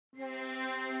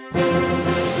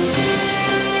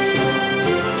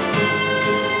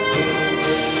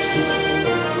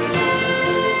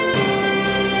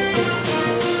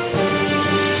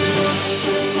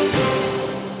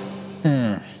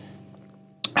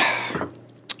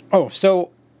Oh,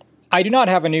 so I do not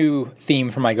have a new theme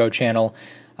for my Go channel.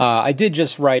 I did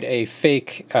just write a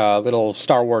fake little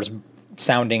Star Wars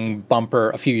sounding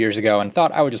bumper a few years ago and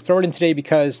thought I would just throw it in today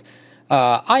because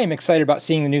I am excited about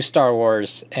seeing the new Star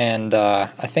Wars, and I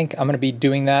think I'm going to be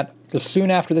doing that just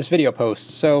soon after this video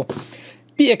posts. So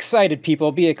be excited,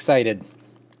 people, be excited.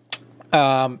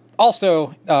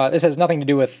 Also, this has nothing to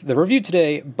do with the review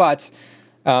today, but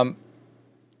all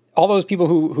those people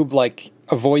who like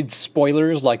avoid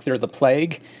spoilers like they're the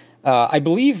plague, I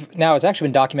believe now it's actually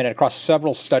been documented across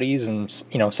several studies and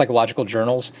psychological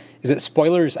journals, is that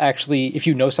spoilers actually, if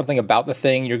you know something about the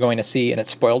thing you're going to see and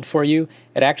it's spoiled for you,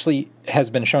 it actually has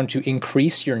been shown to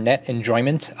increase your net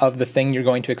enjoyment of the thing you're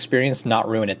going to experience, not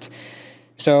ruin it.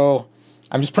 So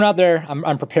I'm just putting out there,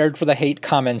 I'm prepared for the hate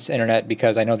comments, internet,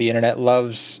 because I know the internet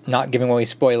loves not giving away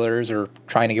spoilers or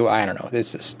trying to give, I don't know,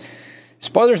 this is...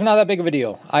 Spoilers are not that big of a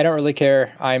deal. I don't really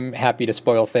care. I'm happy to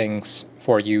spoil things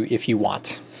for you if you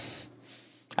want,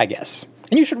 I guess.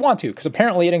 And you should want to, because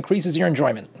apparently it increases your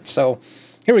enjoyment. So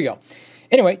here we go.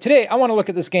 Anyway, today I want to look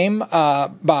at this game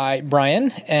by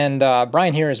Brian, and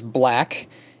Brian here is black,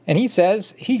 and he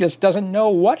says he just doesn't know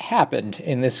what happened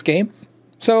in this game.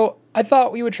 So I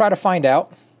thought we would try to find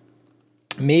out.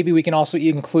 Maybe we can also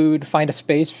find a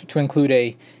space to include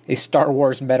a Star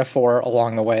Wars metaphor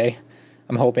along the way.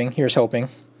 I'm hoping. Here's hoping.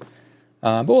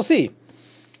 But we'll see.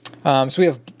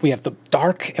 So we have the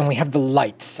dark and we have the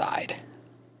light side.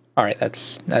 All right,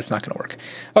 that's not going to work.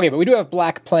 Okay, but we do have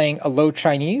black playing a low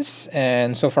Chinese,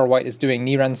 and so far white is doing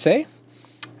Ni Ren Se.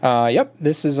 Yep,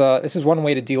 this is one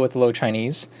way to deal with the low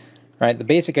Chinese. Right, the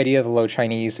basic idea of the low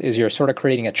Chinese is you're sort of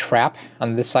creating a trap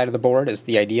on this side of the board is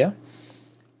the idea.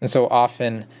 And so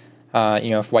often,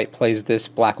 if white plays this,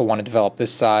 black will want to develop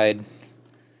this side.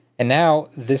 And now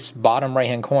this bottom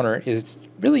right-hand corner is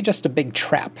really just a big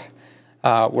trap,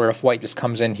 where if white just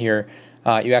comes in here,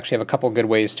 you actually have a couple good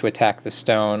ways to attack the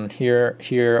stone, here,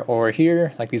 here, or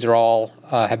here. Like these are all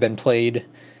have been played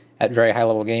at very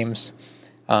high-level games.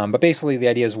 But basically the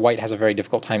idea is white has a very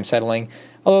difficult time settling,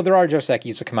 although there are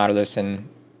Josekis that come out of this, and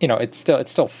it's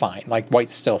still fine. Like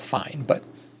white's still fine, but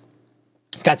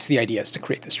that's the idea, is to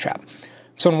create this trap.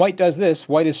 So when white does this,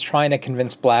 white is trying to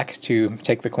convince black to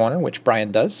take the corner, which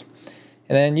Brian does,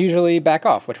 and then usually back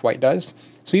off, which white does.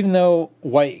 So even though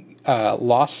white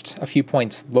lost a few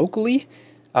points locally,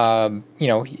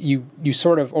 you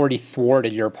sort of already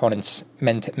thwarted your opponent's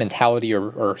mentality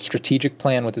or strategic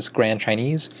plan with this Grand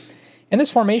Chinese. And this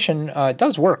formation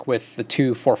does work with the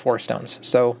two 4/4 stones.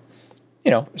 So,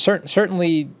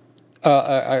 certainly...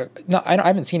 I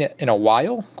haven't seen it in a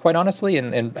while, quite honestly,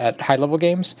 at high-level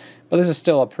games, but this is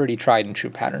still a pretty tried-and-true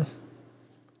pattern.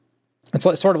 It's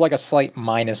sort of like a slight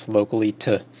minus locally,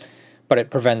 but it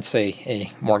prevents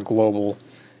a more global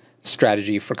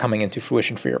strategy for coming into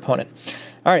fruition for your opponent.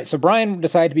 All right, so Brian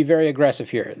decided to be very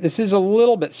aggressive here. This is a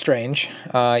little bit strange.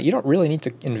 You don't really need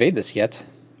to invade this yet,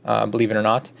 believe it or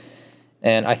not.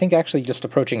 And I think actually just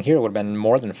approaching here would have been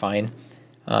more than fine,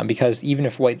 because even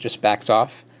if white just backs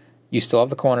off, you still have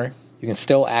the corner. You can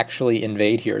still actually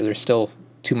invade here. There's still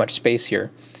too much space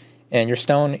here. And your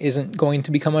stone isn't going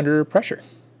to become under pressure.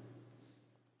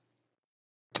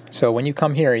 So when you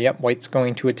come here, yep, white's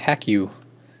going to attack you.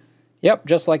 Yep,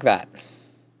 just like that.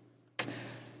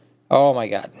 Oh my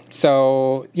god.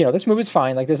 So, this move is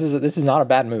fine. Like, this is not a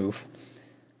bad move.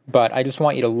 But I just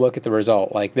want you to look at the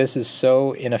result. Like, this is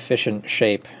so inefficient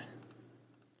shape.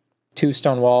 2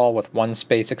 stone wall with 1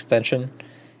 space extension.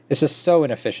 It's just so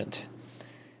inefficient.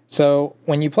 So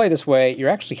when you play this way, you're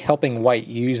actually helping white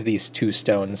use these 2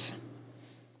 stones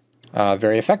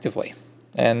very effectively.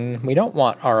 And we don't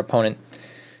want our opponent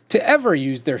to ever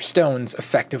use their stones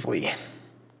effectively.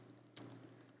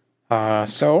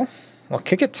 So we'll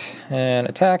kick it and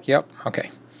attack. Yep, okay.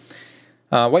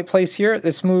 White plays here.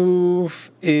 This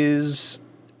move is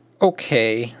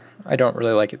okay. I don't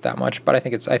really like it that much, but I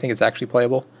think it's actually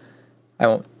playable. I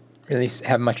won't really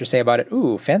have much to say about it.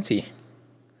 Ooh, fancy.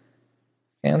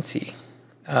 Fancy.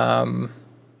 I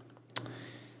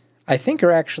think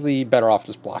you're actually better off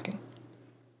just blocking.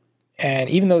 And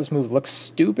even though this move looks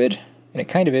stupid, and it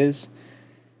kind of is,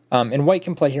 and white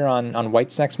can play here on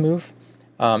white's next move,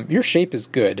 your shape is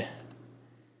good.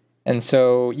 And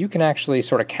so you can actually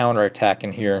sort of counterattack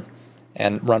in here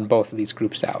and run both of these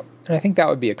groups out. And I think that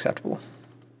would be acceptable.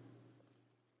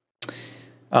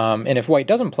 And if white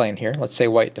doesn't play in here, let's say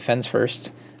white defends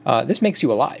first, this makes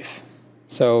you alive.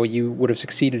 So you would have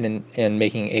succeeded in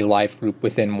making a live group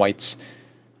within white's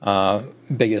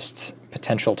biggest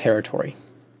potential territory.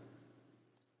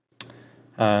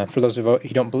 For those who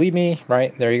don't believe me,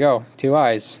 right, there you go. 2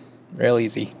 eyes. Real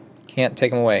easy. Can't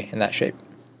take them away in that shape.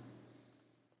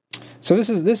 So this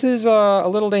is a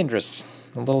little dangerous.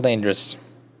 A little dangerous.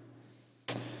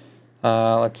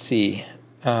 Let's see.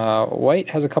 White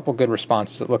has a couple good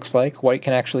responses, it looks like. White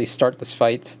can actually start this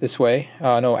fight this way.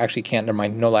 No, actually can't. Never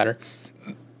mind. No ladder.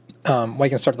 White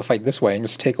can start the fight this way and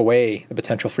just take away the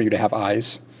potential for you to have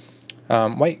eyes.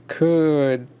 White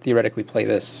could theoretically play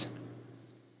this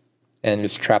and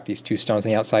just trap these 2 stones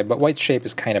on the outside, but white's shape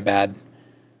is kind of bad.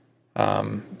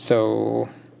 So,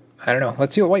 I don't know.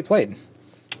 Let's see what white played.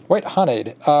 White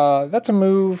hunted. That's a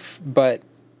move, but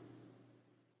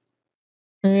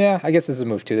yeah, I guess this is a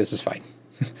move too. This is fine.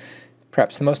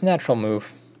 Perhaps the most natural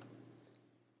move.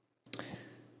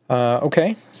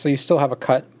 Okay, so you still have a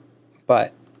cut,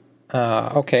 but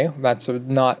okay, that's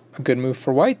not a good move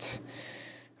for white.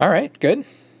 All right, good.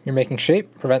 You're making shape.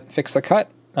 Fix the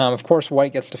cut. Of course,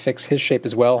 white gets to fix his shape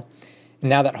as well. And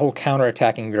now that whole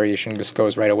counter-attacking variation just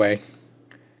goes right away.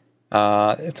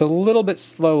 It's a little bit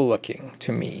slow looking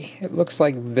to me. It looks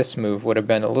like this move would have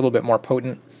been a little bit more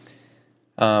potent.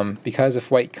 Because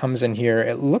if white comes in here,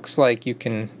 it looks like you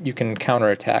can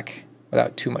counterattack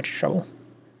without too much trouble.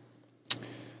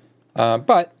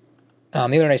 But the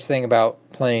other nice thing about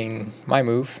playing my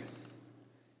move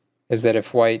is that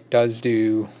if white does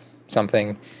do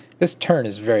something, this turn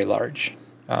is very large.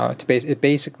 It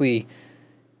basically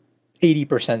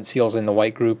 80% seals in the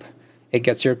white group. It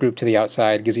gets your group to the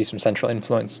outside, gives you some central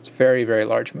influence. It's a very, very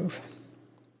large move.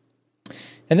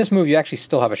 In this move, you actually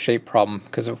still have a shape problem,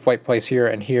 because if white plays here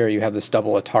and here, you have this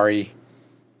double Atari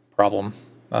problem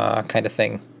kind of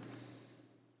thing.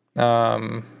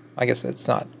 I guess it's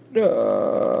not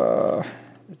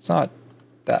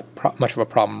that much of a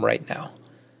problem right now.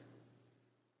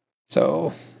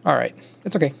 So, all right,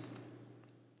 it's okay.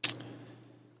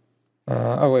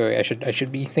 Oh wait, I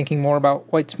should be thinking more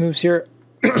about white's moves here.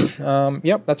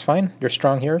 Yep, that's fine. You're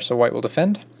strong here, so white will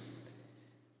defend.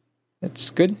 It's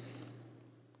good.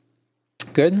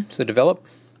 Good, so develop.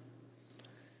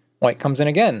 White comes in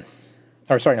again.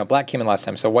 Or sorry, no, black came in last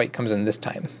time, so white comes in this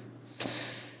time.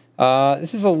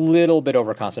 This is a little bit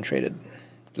over-concentrated.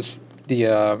 Just the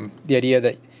idea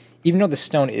that even though the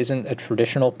stone isn't a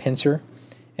traditional pincer,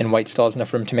 and white still has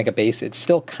enough room to make a base, it's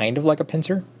still kind of like a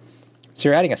pincer. So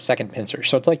you're adding a second pincer,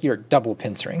 so it's like you're double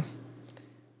pincering.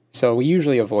 So we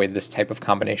usually avoid this type of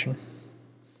combination,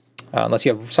 unless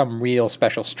you have some real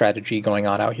special strategy going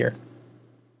on out here.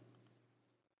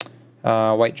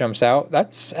 White jumps out.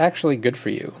 That's actually good for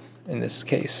you in this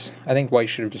case. I think white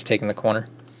should have just taken the corner.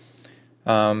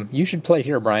 You should play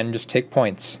here, Brian, and just take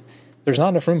points. There's not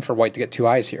enough room for white to get 2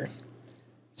 eyes here.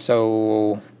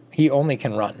 So he only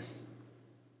can run.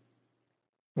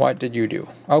 What did you do?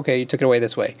 Okay, you took it away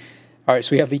this way. All right,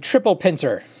 so we have the triple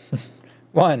pincer.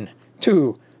 1,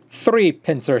 2, 3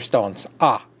 pincer stones.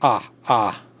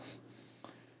 Ah.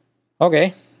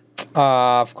 Okay.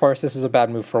 Of course, this is a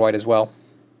bad move for white as well.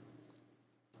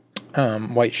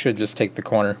 White should just take the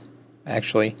corner,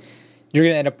 actually. You're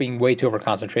going to end up being way too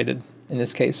over-concentrated in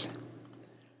this case.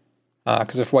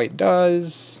 Because if white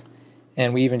does,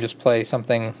 and we even just play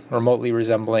something remotely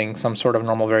resembling some sort of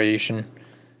normal variation,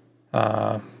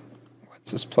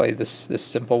 let's just play this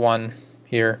simple one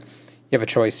here. You have a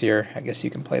choice here. I guess you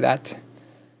can play that.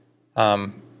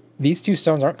 These 2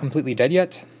 stones aren't completely dead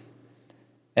yet,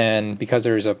 and because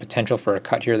there's a potential for a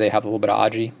cut here, they have a little bit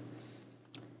of Aji.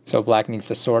 So black needs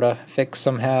to sort of fix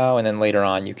somehow, and then later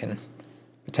on you can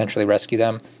potentially rescue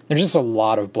them. There's just a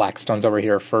lot of black stones over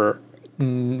here for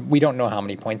we don't know how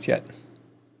many points yet.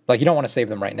 Like, you don't want to save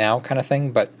them right now kind of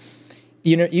thing, but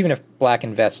even if black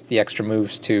invests the extra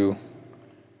moves to,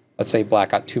 let's say black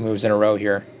got 2 moves in a row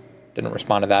here, didn't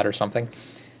respond to that or something,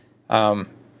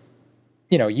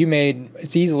 you know,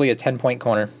 it's easily a 10-point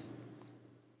corner.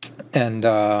 And, you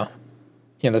know,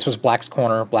 this was black's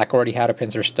corner. Black already had a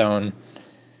pincer stone.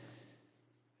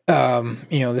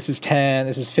 You know, this is 10,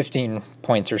 this is 15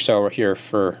 points or so here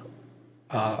for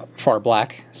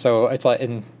black. So it's like, I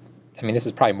mean, this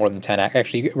is probably more than 10.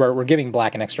 Actually, we're giving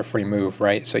black an extra free move,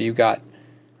 right? So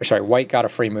white got a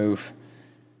free move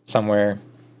somewhere.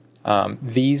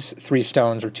 These 3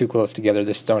 stones are too close together.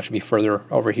 This stone should be further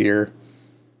over here.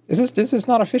 This is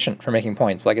not efficient for making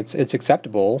points. Like, it's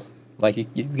acceptable. Like, the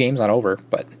game's not over,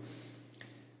 but...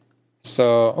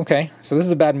 So, okay. So this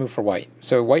is a bad move for white.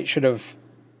 So white should have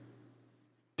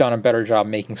done a better job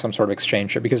making some sort of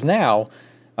exchange here, because now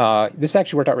this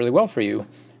actually worked out really well for you.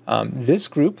 This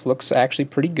group looks actually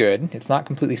pretty good. It's not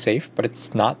completely safe, but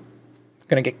it's not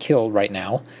going to get killed right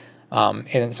now. And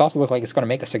it's also looking like it's going to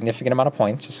make a significant amount of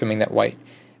points, assuming that white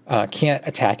can't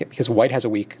attack it because white has a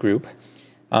weak group.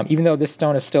 Even though this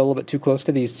stone is still a little bit too close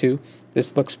to these two,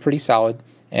 this looks pretty solid.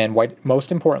 And white,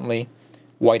 most importantly,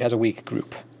 white has a weak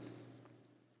group.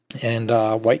 And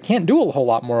white can't do a whole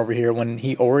lot more over here when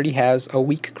he already has a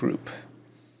weak group.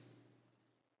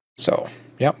 So,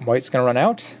 yep, white's going to run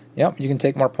out. Yep, you can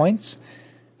take more points.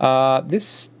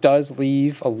 This does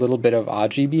leave a little bit of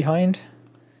Aji behind.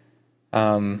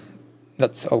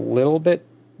 That's a little bit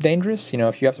dangerous. You know,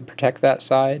 if you have to protect that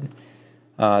side,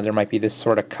 there might be this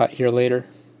sort of cut here later.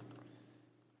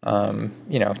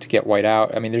 You know, to get white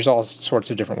out. I mean, there's all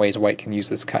sorts of different ways white can use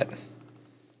this cut.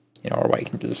 You know, or white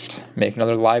can just make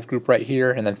another live group right here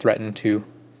and then threaten to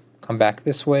come back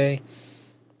this way.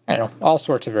 I don't know, all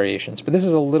sorts of variations. But this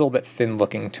is a little bit thin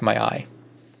looking to my eye.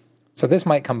 So this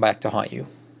might come back to haunt you.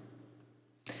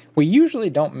 We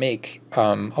usually don't make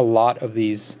a lot of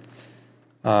these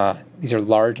are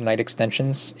large knight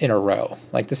extensions in a row.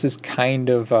 Like this is kind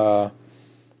of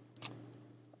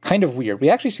weird. We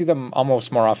actually see them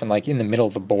almost more often like in the middle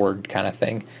of the board kind of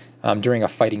thing during a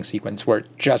fighting sequence where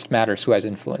it just matters who has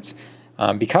influence.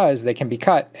 Because they can be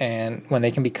cut, and when they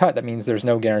can be cut, that means there's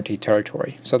no guaranteed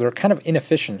territory. So they're kind of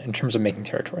inefficient in terms of making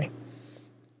territory.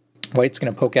 White's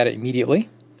going to poke at it immediately,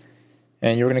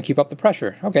 and you're going to keep up the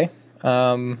pressure. Okay.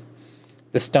 The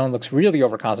stone looks really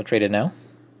overconcentrated now,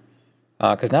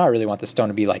 because now I really want the stone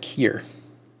to be like here.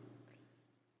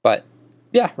 But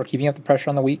yeah, we're keeping up the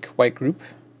pressure on the weak white group.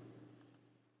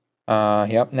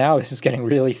 Yep, now this is getting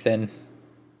really thin.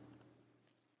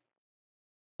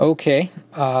 Okay,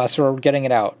 so we're getting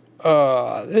it out.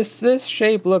 This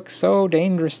shape looks so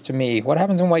dangerous to me. What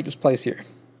happens when white just plays here?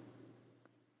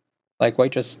 Like,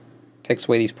 white just takes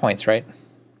away these points, right?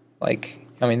 Like,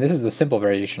 I mean, this is the simple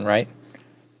variation, right?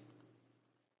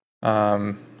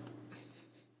 Like,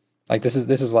 this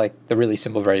is like the really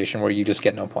simple variation where you just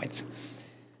get no points.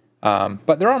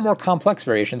 But there are more complex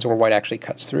variations where white actually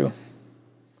cuts through.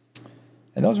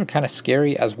 And those are kind of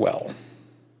scary as well.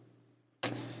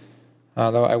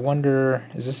 Though I wonder,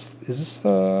 is this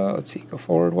the, let's see, go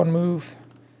forward one move.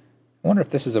 I wonder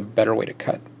if this is a better way to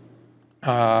cut.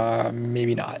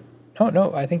 Maybe not. Oh,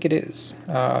 no, I think it is.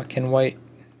 Can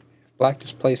black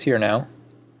just plays here now.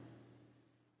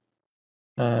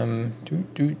 Oh,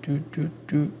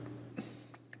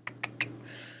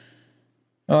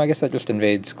 I guess that just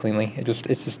invades cleanly. It's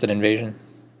just an invasion.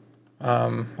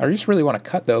 I just really want to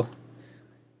cut though.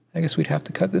 I guess we'd have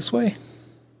to cut this way.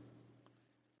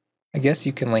 I guess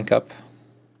you can link up.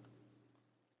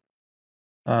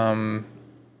 You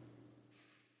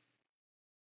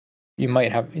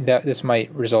might have that. This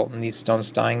might result in these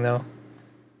stones dying, though.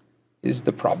 Is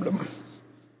the problem?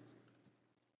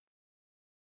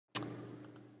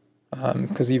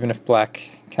 Because even if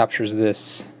black captures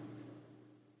this,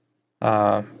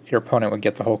 your opponent would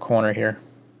get the whole corner here.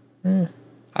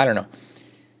 I don't know.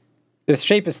 This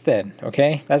shape is thin.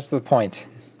 Okay, that's the point.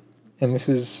 And this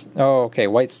is, oh, okay,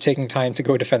 white's taking time to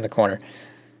go defend the corner.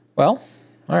 Well,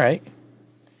 all right.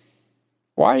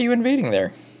 Why are you invading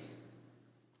there?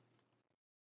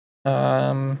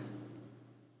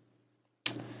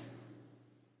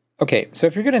 Okay, so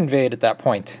if you're going to invade at that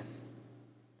point,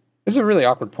 this is a really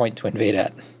awkward point to invade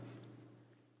at.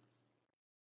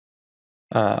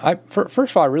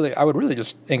 First of all, I would really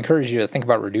just encourage you to think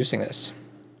about reducing this.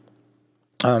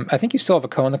 I think you still have a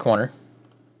ko in the corner.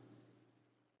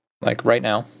 Like right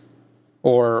now,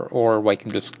 or white can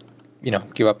just, you know,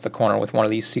 give up the corner with one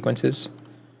of these sequences.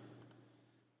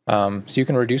 So you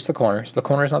can reduce the corner. So the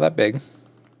corner is not that big.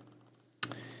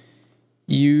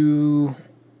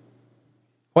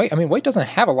 White doesn't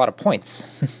have a lot of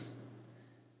points.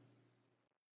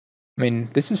 I mean,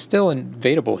 this is still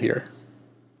invadable here.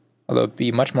 Although it'd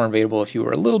be much more invadable if you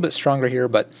were a little bit stronger here.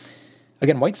 But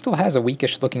again, white still has a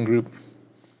weakish looking group.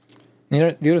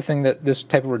 The other thing that this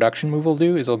type of reduction move will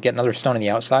do is it'll get another stone on the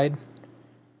outside,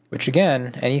 which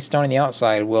again, any stone on the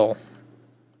outside will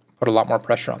put a lot more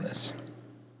pressure on this.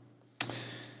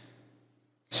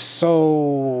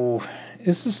 So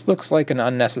this just looks like an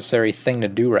unnecessary thing to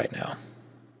do right now.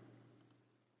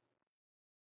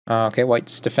 Okay,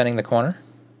 white's defending the corner.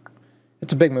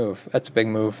 It's a big move. That's a big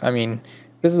move. I mean,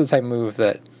 this is the type of move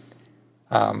that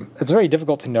it's very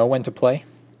difficult to know when to play.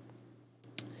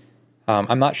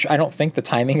 I'm not sure. I don't think the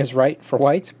timing is right for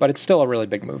white, but it's still a really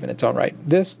big move in its own right.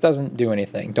 This doesn't do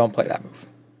anything. Don't play that move.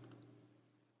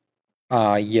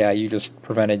 Yeah, you just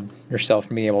prevented yourself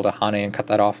from being able to hane and cut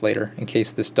that off later in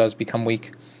case this does become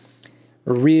weak.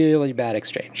 Really bad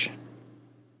exchange.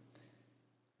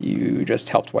 You just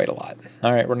helped white a lot.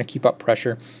 All right, we're going to keep up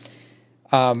pressure.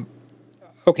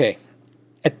 Okay,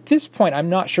 At this point, I'm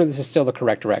not sure this is still the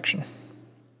correct direction.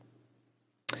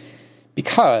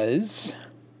 Because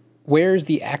where's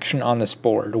the action on this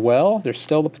board? Well, there's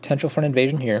still the potential for an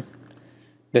invasion here.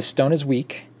 This stone is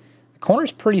weak. The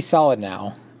corner's pretty solid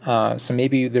now, so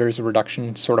maybe there's a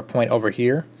reduction sort of point over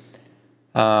here.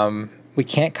 We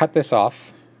can't cut this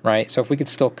off, right? So if we could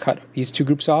still cut these two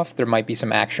groups off, there might be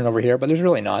some action over here, but there's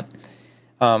really not.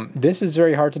 This is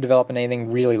very hard to develop in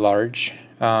anything really large.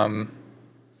 You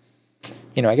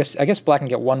know, I guess black can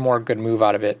get one more good move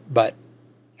out of it, but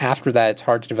after that it's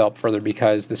hard to develop further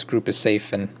because this group is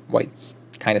safe and white's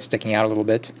kind of sticking out a little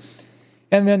bit.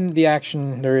 And then the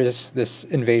action, there is this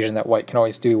invasion that white can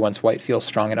always do once white feels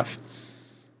strong enough.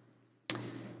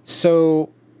 So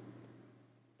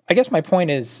I guess my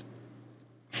point is,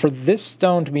 for this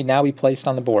stone to now be placed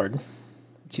on the board,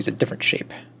 let's use a different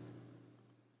shape.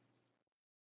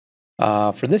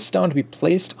 For this stone to be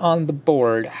placed on the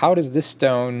board, how does this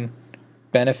stone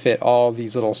benefit all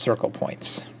these little circle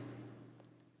points?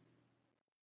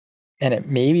 And it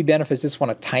maybe benefits this one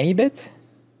a tiny bit.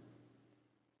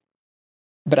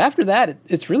 But after that,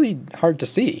 it's really hard to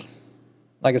see.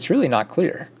 Like, it's really not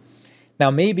clear. Now,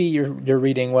 maybe you're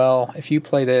reading, well, if you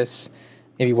play this,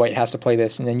 maybe white has to play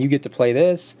this, and then you get to play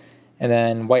this, and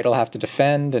then white will have to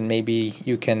defend, and maybe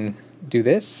you can do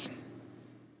this.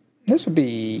 This would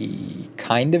be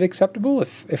kind of acceptable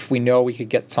if we know we could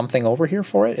get something over here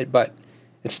for it, but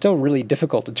it's still really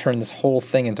difficult to turn this whole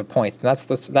thing into points. And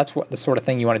that's what the sort of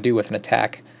thing you want to do with an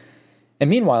attack. And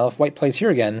meanwhile, if white plays here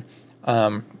again,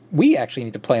 we actually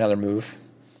need to play another move.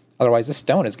 Otherwise, this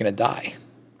stone is going to die.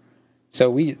 So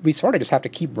we sort of just have to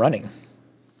keep running.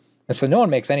 And so no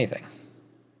one makes anything.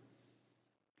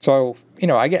 So, you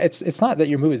know, I guess it's not that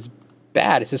your move is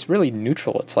bad. It's just really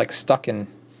neutral. It's like stuck in,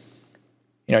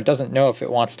 you know, it doesn't know if it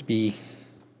wants to be.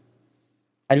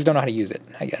 I just don't know how to use it,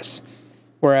 I guess.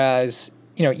 Whereas,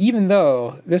 you know, even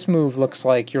though this move looks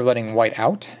like you're letting white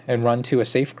out and run to a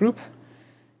safe group,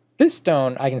 this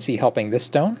stone I can see helping this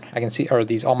stone. I can see, or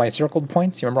these all my circled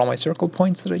points. You remember all my circled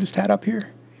points that I just had up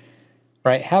here?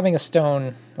 Right, having a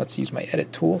stone, let's use my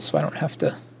edit tool so I don't have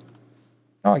to,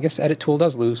 oh, I guess edit tool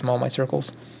does lose all my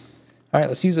circles. All right,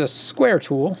 let's use a square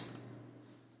tool.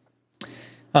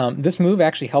 This move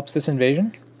actually helps this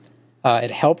invasion.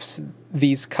 It helps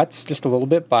these cuts just a little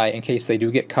bit by, in case they do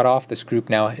get cut off, this group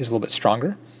now is a little bit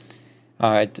stronger.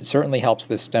 It certainly helps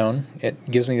this stone.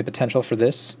 It gives me the potential for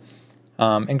this.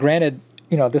 And granted,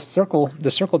 you know, this circle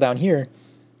down here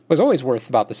was always worth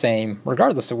about the same,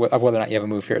 regardless of whether or not you have a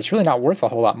move here. It's really not worth a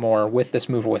whole lot more with this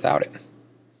move or without it.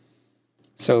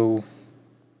 So,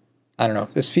 I don't know.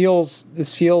 This feels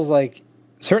like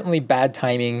certainly bad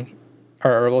timing,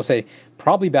 or we'll say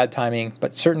probably bad timing,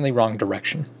 but certainly wrong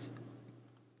direction.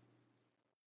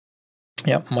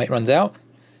 Yep, white runs out.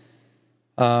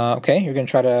 Okay, you're going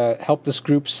to try to help this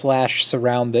group /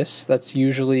 surround this. That's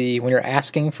usually when you're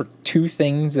asking for two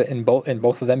things that in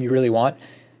both of them you really want.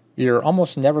 You're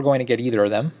almost never going to get either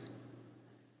of them.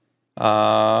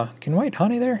 Can white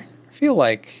honey there? I feel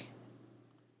like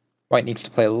white needs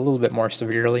to play a little bit more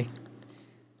severely.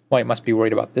 White must be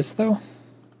worried about this, though.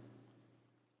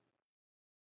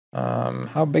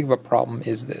 How big of a problem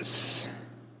is this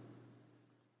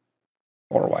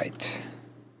for white?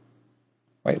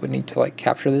 White would need to, like,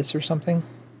 capture this or something.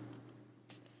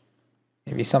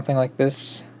 Maybe something like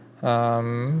this.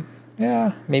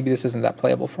 Yeah, maybe this isn't that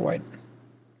playable for white.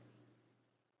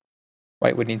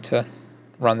 White would need to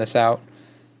run this out.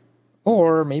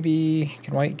 Or maybe,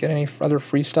 can white get any other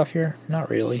free stuff here? Not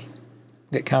really.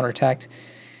 Get counterattacked.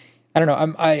 I don't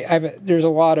know. There's a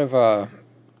lot of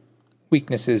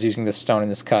weaknesses using this stone in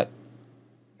this cut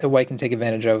that white can take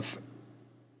advantage of.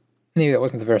 Maybe that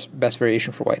wasn't the best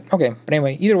variation for white. Okay, but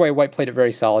anyway, either way, white played it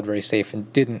very solid, very safe,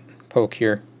 and didn't poke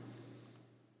here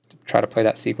to try to play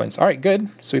that sequence. All right, good.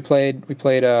 So we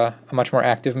played a much more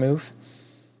active move.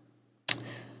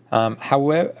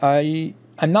 However,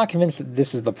 I'm not convinced that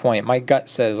this is the point. My gut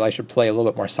says I should play a little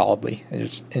bit more solidly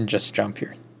and just jump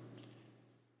here.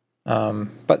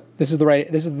 But this is the right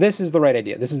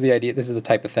idea. This is the idea. This is the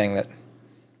type of thing that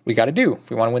we got to do if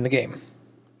we want to win the game.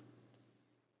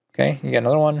 Okay, you got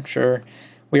another one, sure.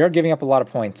 We are giving up a lot of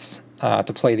points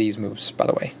to play these moves, by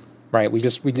the way. Right? We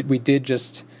did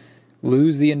just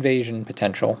lose the invasion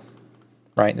potential.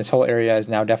 Right? This whole area is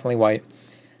now definitely white.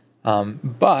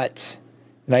 But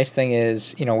the nice thing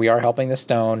is, you know, we are helping the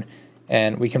stone,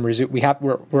 and we can resume.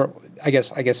 I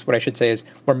guess what I should say is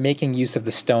we're making use of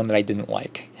the stone that I didn't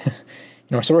like. You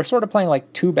know, so we're sort of playing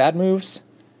like two bad moves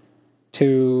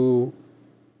to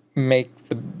make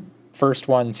the first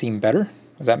one seem better.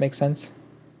 Does that make sense?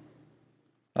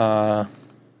 Right.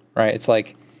 It's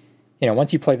like, you know,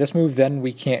 once you play this move, then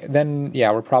we can't, then,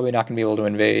 yeah, we're probably not going to be able to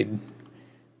invade.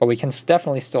 But we can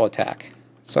definitely still attack.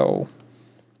 So,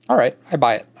 all right, I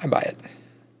buy it. I buy it.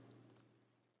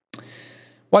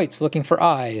 White's looking for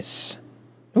eyes.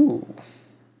 Ooh.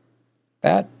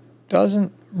 That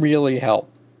doesn't really help.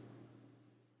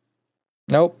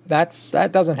 Nope, that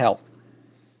doesn't help.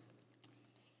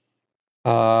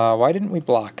 Why didn't we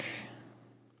block?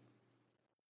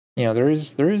 You know, there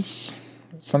is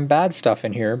some bad stuff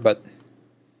in here, but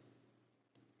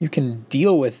you can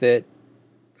deal with it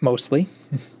mostly.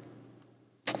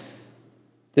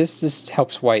 This just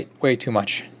helps white way too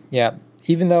much. Yeah,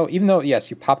 even though yes,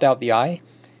 you popped out the eye.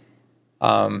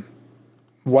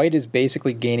 White is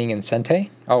basically gaining Incente.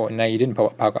 Oh, and now you didn't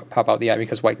pop out the eye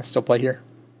because white can still play here.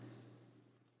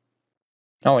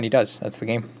 Oh, and he does. That's the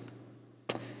game.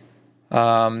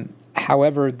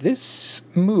 However, this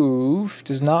move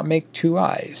does not make two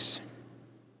eyes.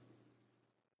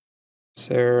 Is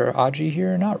there Aji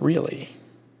here? Not really.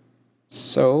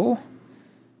 So,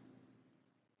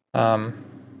 I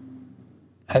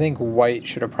think white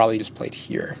should have probably just played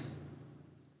here.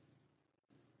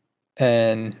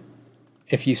 And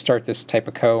if you start this type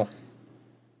of ko,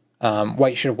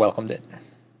 white should have welcomed it.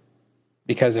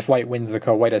 Because if white wins the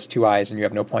ko, white has two eyes and you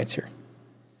have no points here.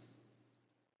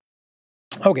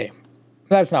 Okay,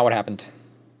 that's not what happened.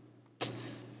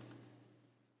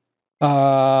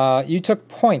 You took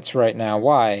points right now.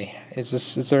 Why?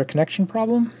 Is there a connection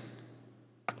problem?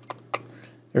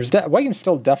 White can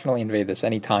still definitely invade this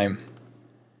anytime.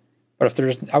 But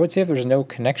I would say if there's no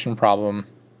connection problem,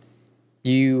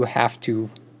 you have to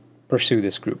pursue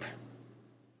this group.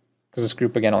 Because this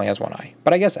group, again, only has one eye.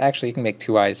 But I guess actually you can make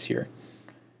two eyes here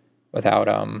without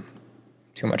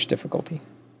too much difficulty.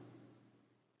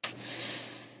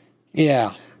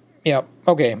 Yeah. Yeah.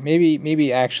 Okay. Maybe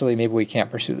we can't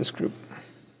pursue this group.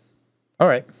 All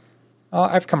right.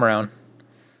 I've come around.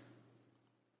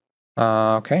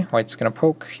 Okay. White's gonna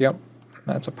poke. Yep.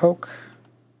 That's a poke.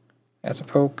 That's a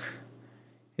poke.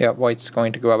 Yep. White's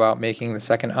going to go about making the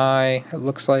second eye. It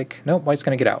looks like. Nope. White's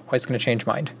gonna get out. White's gonna change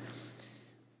mind.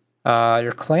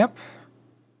 Your clamp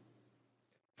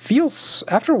feels,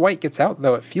 after white gets out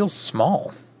though, it feels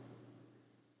small.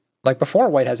 Like before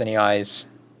white has any eyes.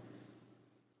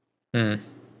 Because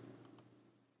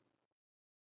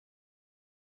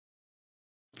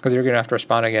you're gonna have to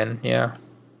respond again, yeah.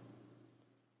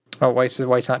 Oh, White's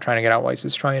not trying to get out. White's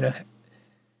is trying to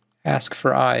ask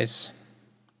for eyes.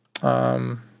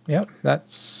 Yep,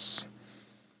 that's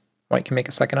white can make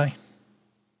a second eye.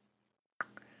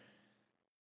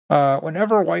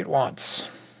 Whenever white wants.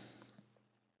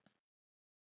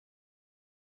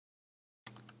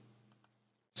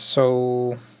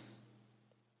 So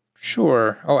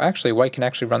sure. Oh, actually, white can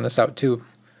actually run this out too.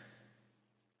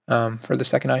 For the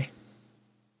second eye.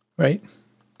 Right?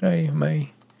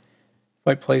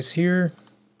 White plays here.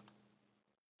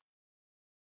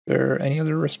 Is there any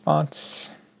other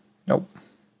response? Nope.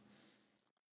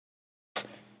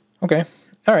 Okay.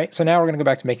 All right. So now we're going to go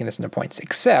back to making this into points.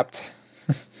 Except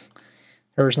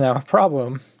there's now a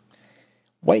problem.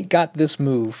 White got this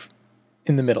move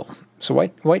in the middle. So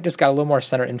white just got a little more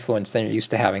center influence than you're used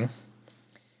to having.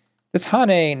 This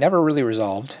Hane never really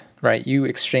resolved, right? You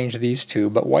exchange these two,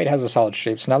 but white has a solid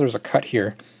shape, so now there's a cut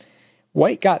here.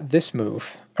 White got this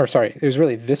move, or sorry, it was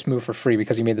really this move for free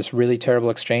because you made this really terrible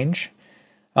exchange.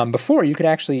 Before, you could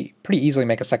actually pretty easily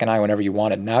make a second eye whenever you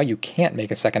wanted. Now you can't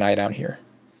make a second eye down here.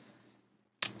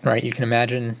 Right, you can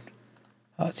imagine,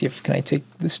 see if, can I take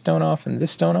this stone off and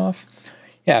this stone off?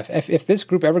 Yeah, if this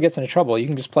group ever gets into trouble, you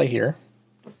can just play here,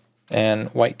 and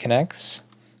white connects,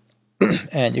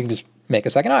 and you can just make a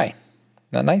second eye. Isn't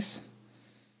that nice?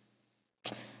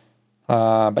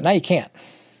 But now you can't.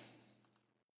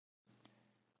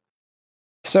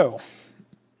 So,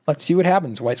 let's see what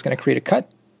happens. White's going to create a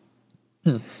cut.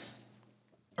 This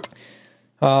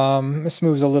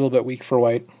move's a little bit weak for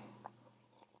white.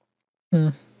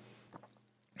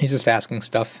 He's just asking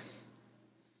stuff.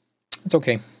 It's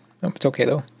okay. Nope, it's okay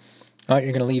though. Oh,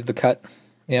 you're going to leave the cut.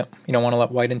 Yeah, you don't want to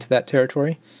let white into that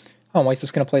territory. Oh, white's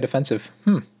just going to play defensive.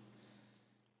 All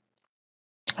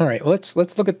right, well,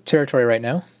 let's look at territory right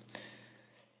now.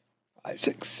 5,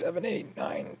 6, 7, 8,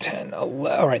 9, 10,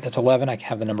 11. All right, that's 11. I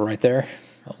have the number right there.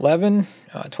 11,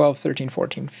 12, 13,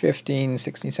 14, 15,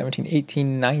 16, 17,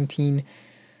 18, 19,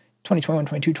 20, 21,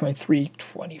 22, 23,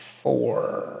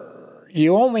 24.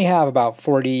 You only have about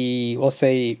 40, we'll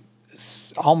say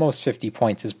almost 50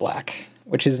 points is black,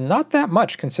 which is not that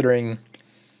much considering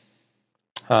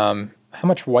how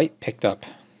much white picked up,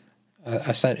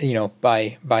 you know,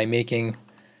 by making,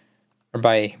 or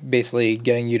by basically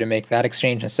getting you to make that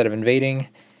exchange instead of invading,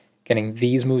 getting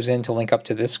these moves in to link up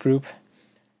to this group.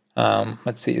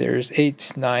 Let's see, there's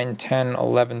 8, 9, 10,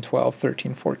 11, 12,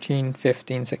 13, 14,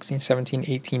 15, 16, 17,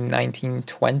 18, 19,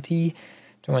 20,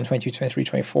 21, 22, 23,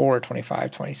 24,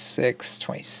 25, 26,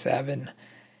 27.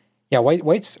 Yeah,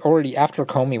 white's already, after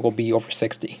Comey, will be over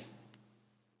 60.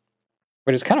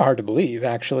 Which is kind of hard to believe,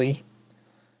 actually.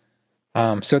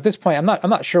 So at this point, I'm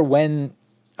not sure when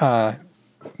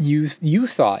you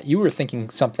thought, you were thinking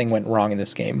something went wrong in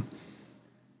this game.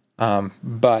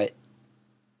 But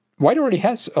white already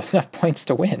has enough points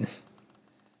to win.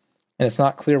 And it's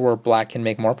not clear where black can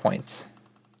make more points.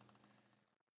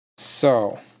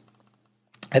 So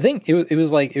I think this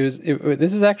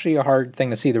is actually a hard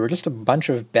thing to see. There were just a bunch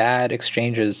of bad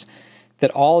exchanges that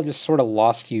all just sort of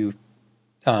lost you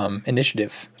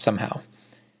initiative somehow.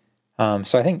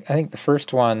 So I think the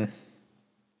first one,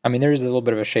 I mean, there's a little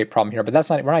bit of a shape problem here, but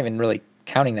we're not even really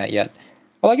counting that yet.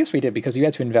 Well, I guess we did, because you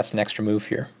had to invest an extra move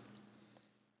here.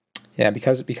 Yeah,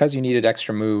 because you needed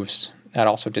extra moves, that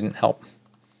also didn't help.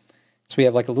 So we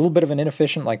have like a little bit of an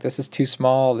inefficient, like this is too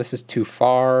small, this is too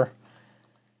far.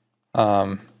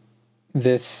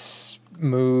 This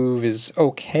move is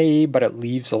okay, but it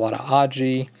leaves a lot of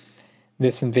Aji.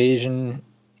 This invasion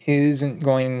isn't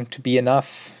going to be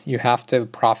enough. You have to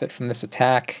profit from this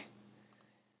attack.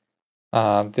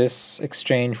 This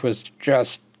exchange was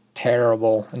just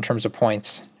terrible in terms of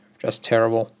points. Just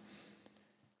terrible.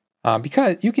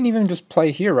 Because you can even just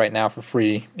play here right now for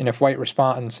free, and if white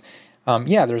responds,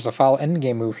 yeah, there's a foul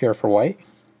endgame move here for white.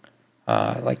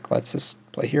 Like, let's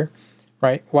just play here,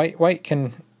 right? White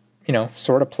can, you know,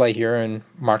 sort of play here and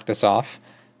mark this off,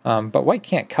 but white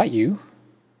can't cut you.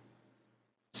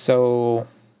 So,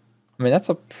 I mean, that's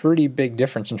a pretty big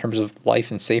difference in terms of life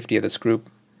and safety of this group.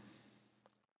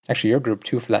 Actually, your group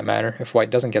too, for that matter. If white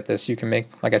doesn't get this, you can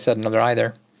make, like I said, another eye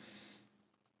there.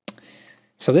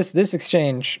 So this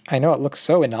exchange, I know it looks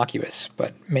so innocuous,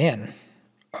 but man,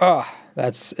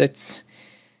 it's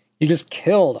you just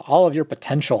killed all of your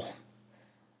potential.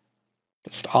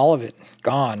 Just all of it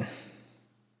gone.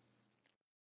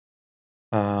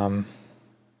 How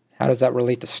does that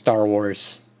relate to Star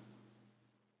Wars?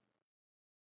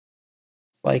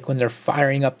 It's like when they're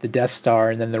firing up the Death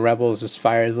Star and then the Rebels just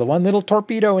fire the one little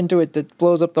torpedo into it that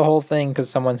blows up the whole thing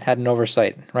because someone had an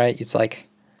oversight, right? It's like,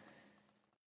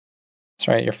 that's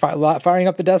right, you're firing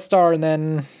up the Death Star and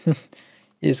then you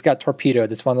just got torpedoed.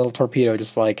 This one little torpedo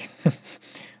just like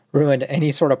ruined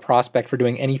any sort of prospect for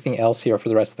doing anything else here for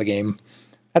the rest of the game.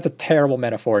 That's a terrible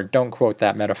metaphor. Don't quote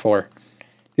that metaphor.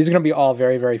 These are going to be all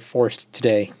very, very forced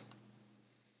today.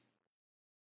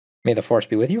 May the Force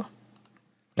be with you?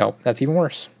 No, that's even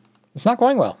worse. It's not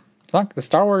going well. It's not, the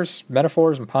Star Wars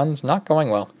metaphors and puns, not going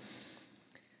well.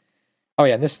 Oh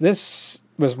yeah, this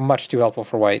was much too helpful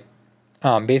for white.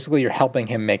 Basically, you're helping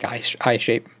him make eye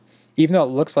shape. Even though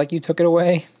it looks like you took it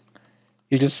away,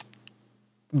 you just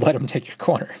let him take your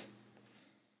corner.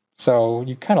 So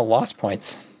you kind of lost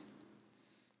points.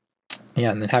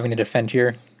 Yeah, and then having to defend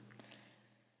here.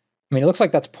 I mean, it looks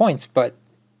like that's points, but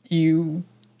you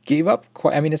gave up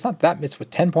quite, I mean, it's not that, it's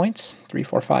with 10 points, 3,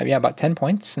 4, 5, yeah, about 10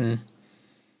 points, and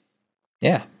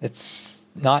yeah, it's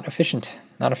not efficient,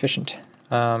 not efficient.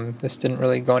 This didn't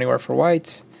really go anywhere for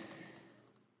white.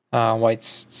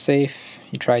 White's safe.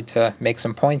 He tried to make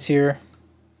some points here.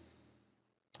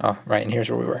 Oh, right, and here's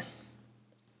where we were.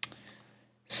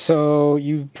 So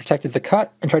you protected the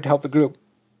cut and tried to help the group.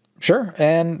 Sure,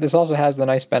 and this also has the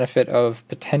nice benefit of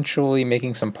potentially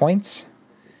making some points.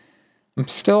 I'm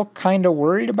still kind of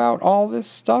worried about all this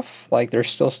stuff. Like, there's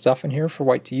still stuff in here for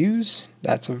white to use.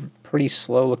 That's a pretty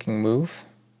slow-looking move.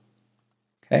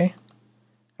 Okay.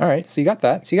 All right, so you got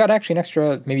that. So you got actually an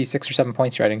extra maybe 6 or 7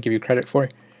 points here I didn't give you credit for.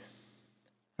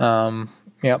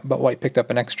 Yeah, but white picked up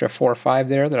an extra 4 or 5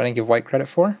 there that I didn't give white credit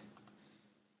for.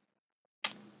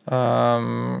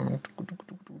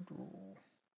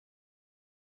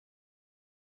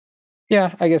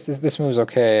 Yeah, I guess this move's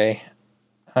okay.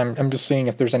 I'm just seeing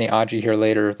if there's any Aji here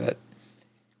later that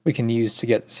we can use to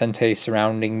get Sente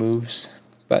surrounding moves,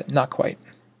 but not quite.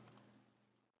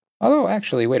 Although,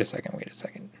 actually, wait a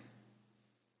second.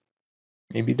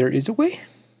 Maybe there is a way?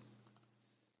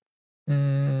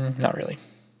 Not really.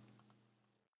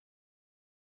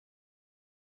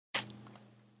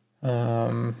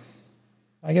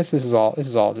 I guess this is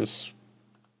all just,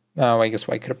 oh, I guess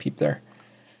white could have peeped there.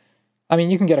 I mean,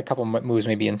 you can get a couple moves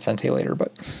maybe in Sente later,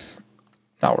 but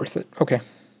not worth it. Okay.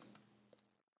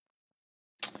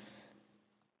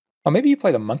 Oh, maybe you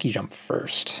play the monkey jump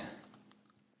first.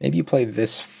 Maybe you play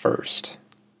this first.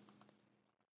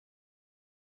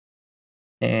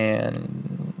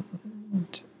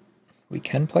 And we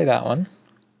can play that one.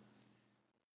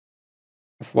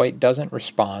 If white doesn't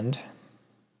respond,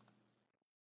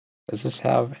 does this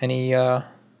have any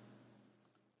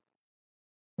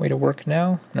way to work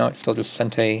now? No, it's still just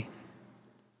Sente.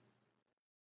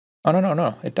 Oh,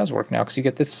 no. It does work now because you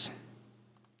get this.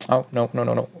 Oh,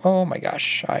 no. Oh my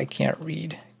gosh, I can't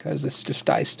read because this just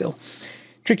dies still.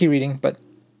 Tricky reading, but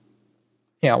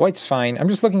yeah, white's fine. I'm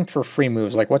just looking for free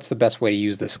moves, like what's the best way to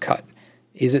use this cut?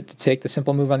 Is it to take the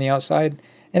simple move on the outside?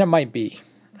 And it might be.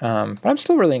 But I'm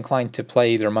still really inclined to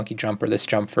play either monkey jump or this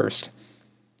jump first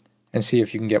and see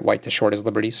if you can get white to short his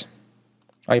liberties.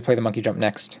 Oh, you play the monkey jump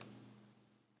next.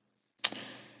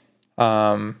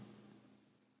 Yeah,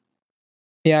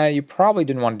 you probably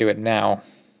didn't want to do it now.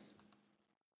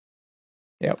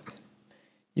 Yep,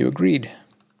 you agreed.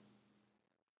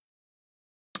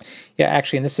 Yeah,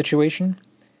 actually, in this situation,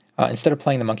 instead of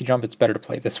playing the monkey jump, it's better to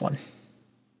play this one.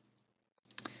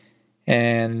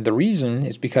 And the reason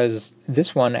is because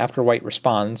this one, after white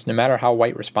responds, no matter how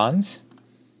white responds,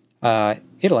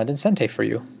 it'll end in Sente for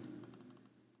you.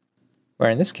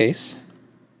 Where in this case,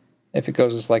 if it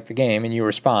goes just like the game and you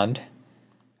respond,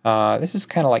 this is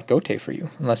kind of like Gote for you,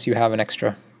 unless you have an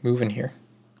extra move in here.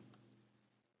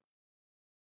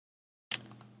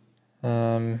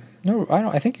 No,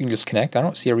 I think you can just connect. I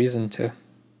don't see a reason to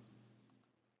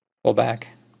pull back.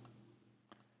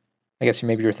 I guess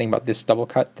maybe you're thinking about this double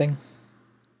cut thing.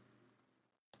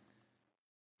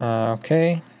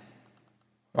 Okay.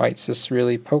 White's just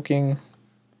really poking.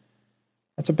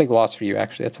 That's a big loss for you,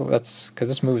 actually. That's because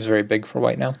this move is very big for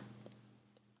white now.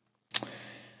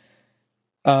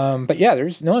 But yeah,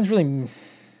 no one's really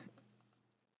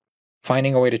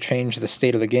finding a way to change the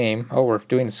state of the game. Oh, we're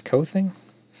doing this Ko thing?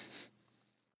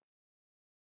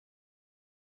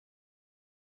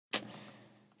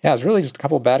 Yeah, it's really just a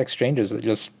couple of bad exchanges that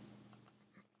just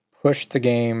pushed the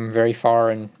game very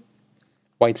far in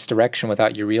white's direction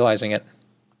without you realizing it.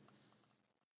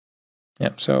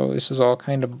 Yep, so this is all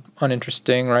kind of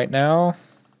uninteresting right now.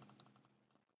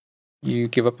 You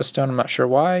give up a stone, I'm not sure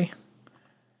why.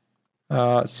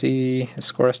 Let's see, the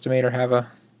score estimator have a... It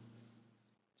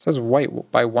says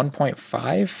white by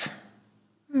 1.5?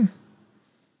 There's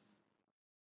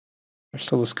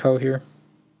still this Ko here.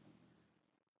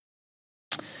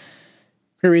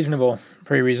 Pretty reasonable,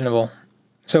 pretty reasonable.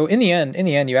 So in the end,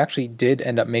 you actually did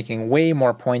end up making way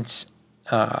more points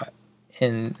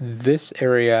in this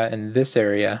area and this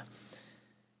area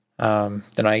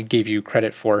than I gave you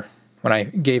credit for when I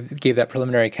gave that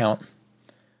preliminary count.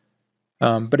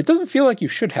 But it doesn't feel like you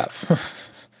should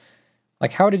have.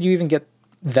 Like, how did you even get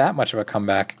that much of a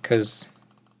comeback? Because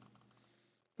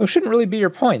those shouldn't really be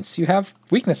your points. You have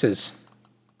weaknesses.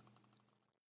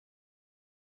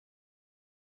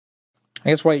 I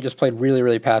guess white just played really,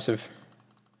 really passive.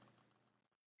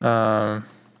 Maybe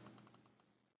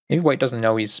white doesn't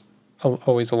know he's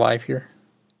always alive here.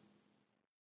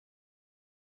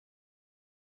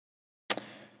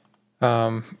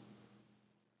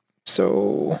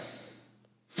 So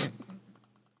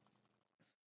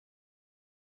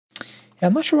yeah,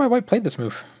 I'm not sure why white played this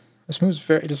move. This move's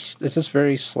it's just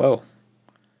very slow.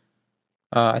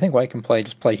 I think white can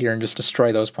just play here and just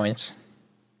destroy those points.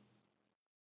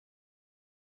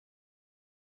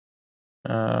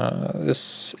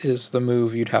 This is the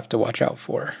move you'd have to watch out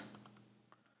for.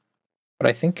 But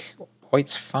I think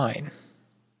white's fine.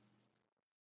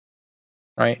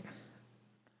 Right?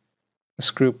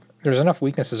 This group, there's enough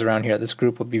weaknesses around here. This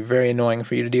group would be very annoying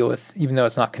for you to deal with, even though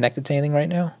it's not connected to anything right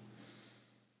now.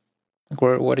 Like,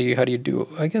 how do you do?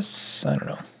 I guess, I don't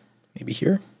know. Maybe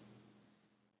here?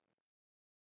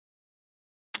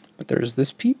 But there's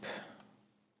this peep.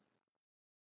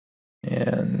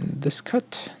 And this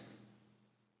cut.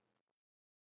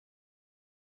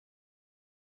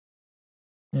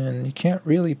 And you can't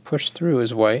really push through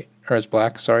as white, or as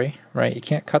black, sorry, right? You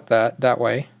can't cut that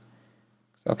way.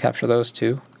 So I'll capture those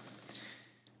two.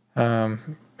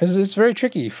 It's very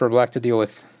tricky for black to deal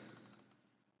with.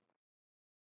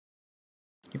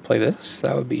 You play this,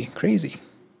 that would be crazy.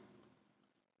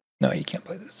 No, you can't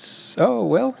play this. Oh,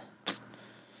 well.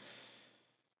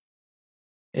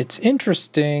 It's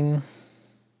interesting.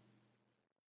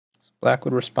 Black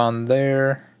would respond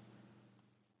there.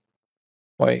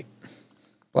 White,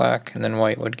 black, and then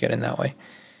white would get in that way.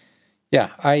 Yeah,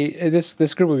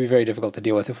 this group would be very difficult to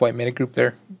deal with if white made a group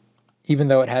there. Even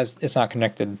though it's not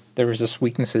connected, there was just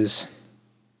weaknesses.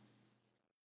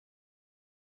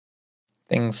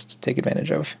 Things to take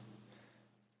advantage of.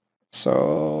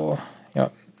 So,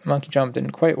 yep, monkey jump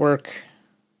didn't quite work.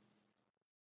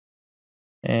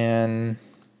 And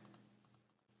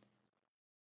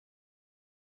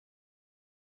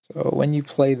so when you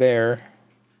play there,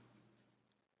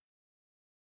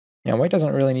 Yeah, white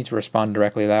doesn't really need to respond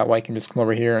directly to that. White can just come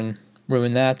over here and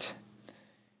ruin that.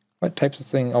 What types of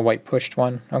thing? A white pushed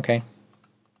one. Okay.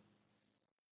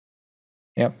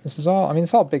 Yep, this is all, I mean,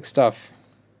 it's all big stuff.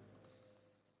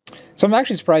 So I'm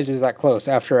actually surprised it was that close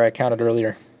after I counted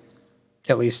earlier.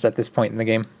 At least at this point in the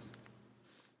game.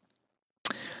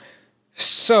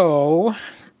 So,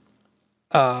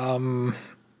 yeah,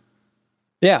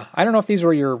 I don't know if these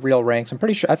were your real ranks. I'm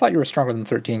pretty sure, I thought you were stronger than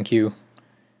 13Q.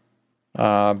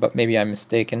 But maybe I'm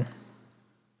mistaken.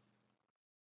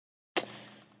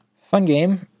 Fun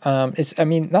game. I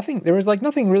mean, there was like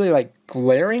nothing really like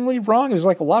glaringly wrong. It was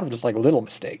like a lot of just like little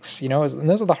mistakes, you know, and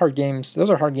those are the hard games.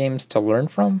 Those are hard games to learn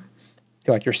from,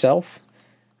 like yourself.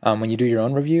 When you do your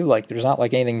own review, like there's not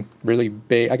like anything really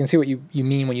big. I can see what you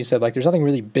mean when you said like there's nothing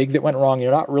really big that went wrong.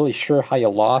 You're not really sure how you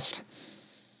lost.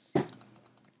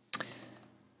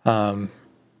 But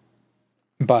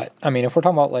I mean, if we're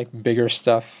talking about like bigger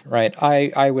stuff, right?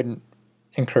 I wouldn't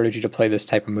encourage you to play this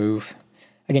type of move.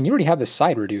 Again, you already have this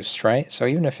side reduced, right? So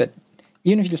even if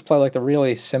you just play like the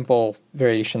really simple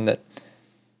variation that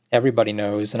everybody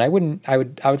knows, and I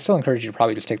would still encourage you to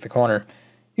probably just take the corner.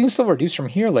 You can still reduce from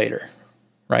here later,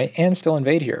 right? And still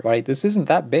invade here, right? This isn't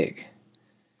that big.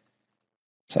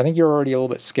 So I think you're already a little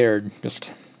bit scared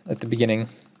just at the beginning.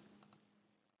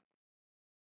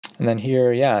 And then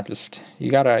here, yeah, just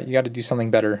you gotta do something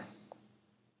better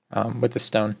with the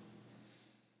stone.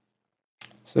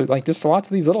 So like just lots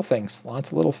of these little things,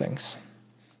 lots of little things.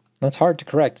 That's hard to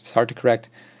correct. It's hard to correct.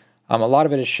 A lot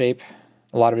of it is shape,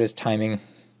 a lot of it is timing.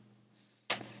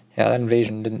 Yeah, that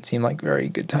invasion didn't seem like very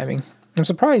good timing. I'm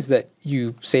surprised that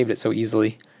you saved it so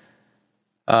easily.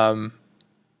 Because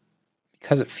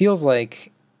it feels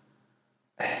like,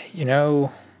 you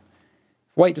know,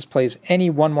 white just plays any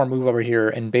one more move over here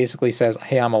and basically says,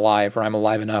 hey, I'm alive, or I'm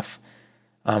alive enough.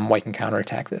 White can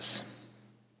counterattack this.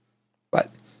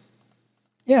 But,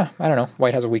 yeah, I don't know.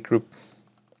 White has a weak group.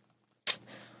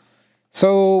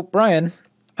 So, Brian,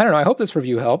 I don't know. I hope this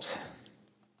review helps.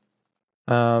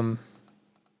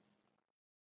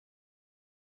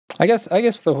 I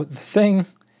guess the thing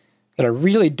that I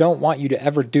really don't want you to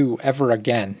ever do ever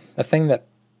again, the thing that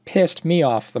pissed me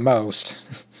off the most,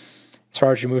 as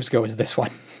far as your moves go, is this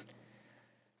one.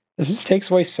 This just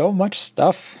takes away so much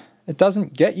stuff. It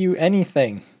doesn't get you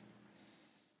anything.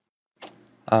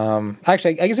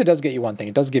 Actually, I guess it does get you one thing.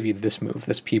 It does give you this move.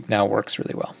 This peep now works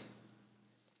really well.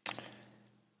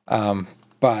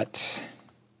 But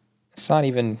it's not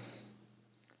even...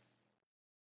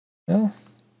 Well,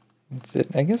 that's it.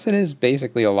 I guess it is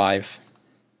basically alive.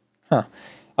 Huh.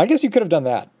 I guess you could have done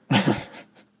that.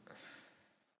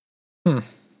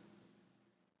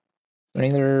 Any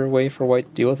other way for white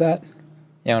to deal with that?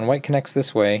 Yeah, when white connects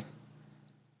this way,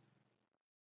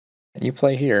 and you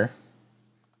play here,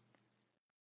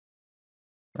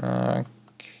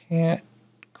 can't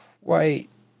quite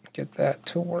get that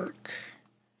to work.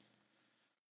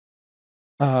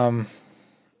 Oh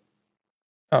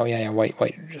yeah, white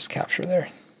just capture there.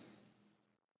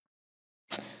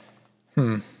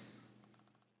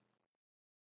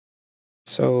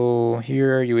 So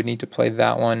here you would need to play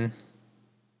that one.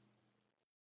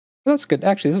 That's good.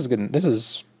 Actually, this is good. This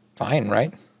is fine,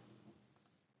 right?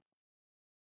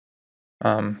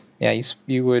 Yeah,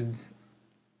 you would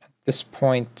at this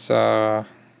point you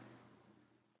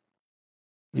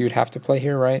would have to play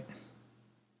here, right?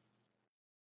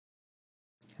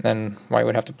 And then white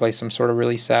would have to play some sort of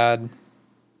really sad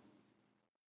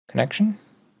connection.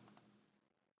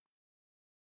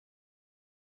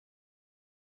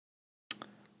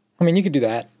 I mean, you could do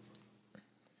that.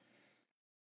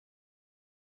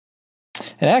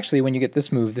 And actually, when you get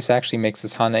this move, this actually makes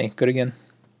this Hane good again.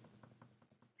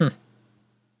 But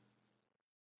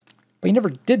you never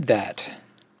did that.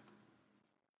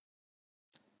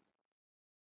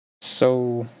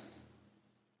 So...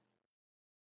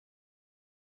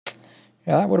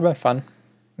 yeah, that would have been fun.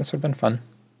 This would have been fun.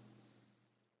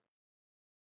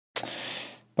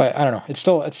 But I don't know. It's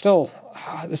still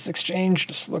this exchange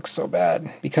just looks so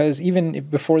bad, because even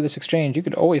before this exchange, you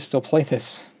could always still play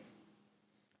this,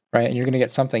 right? And you're going to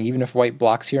get something, even if white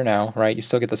blocks here now, right? You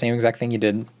still get the same exact thing you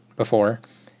did before.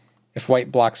 If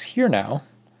white blocks here now,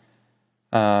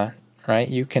 right,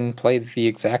 you can play the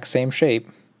exact same shape.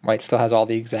 White still has all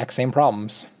the exact same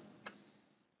problems.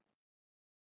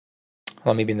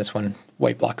 Well, maybe in this one,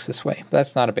 white blocks this way, but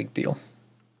that's not a big deal.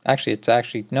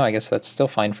 Actually, no, I guess that's still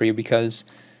fine for you, because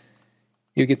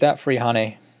you get that free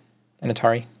Hane and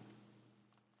Atari.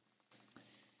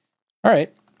 All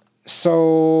right,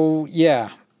 so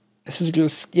yeah, this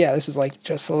is like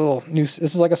just a little new. This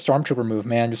is like a stormtrooper move,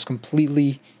 man, just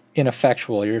completely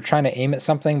ineffectual. You're trying to aim at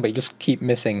something, but you just keep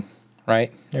missing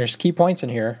right? There's key points in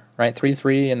here, right?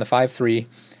 3-3 and the 5-3.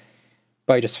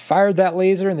 But he just fired that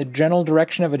laser in the general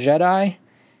direction of a Jedi,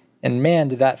 and man,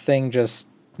 did that thing just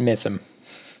miss him.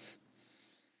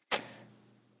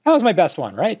 That was my best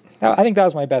one, right? I think that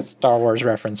was my best Star Wars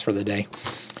reference for the day.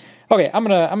 Okay, I'm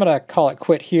gonna call it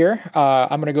quit here.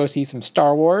 I'm gonna go see some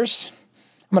Star Wars.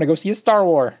 I'm gonna go see a Star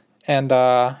War, and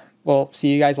we'll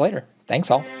see you guys later.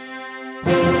 Thanks all.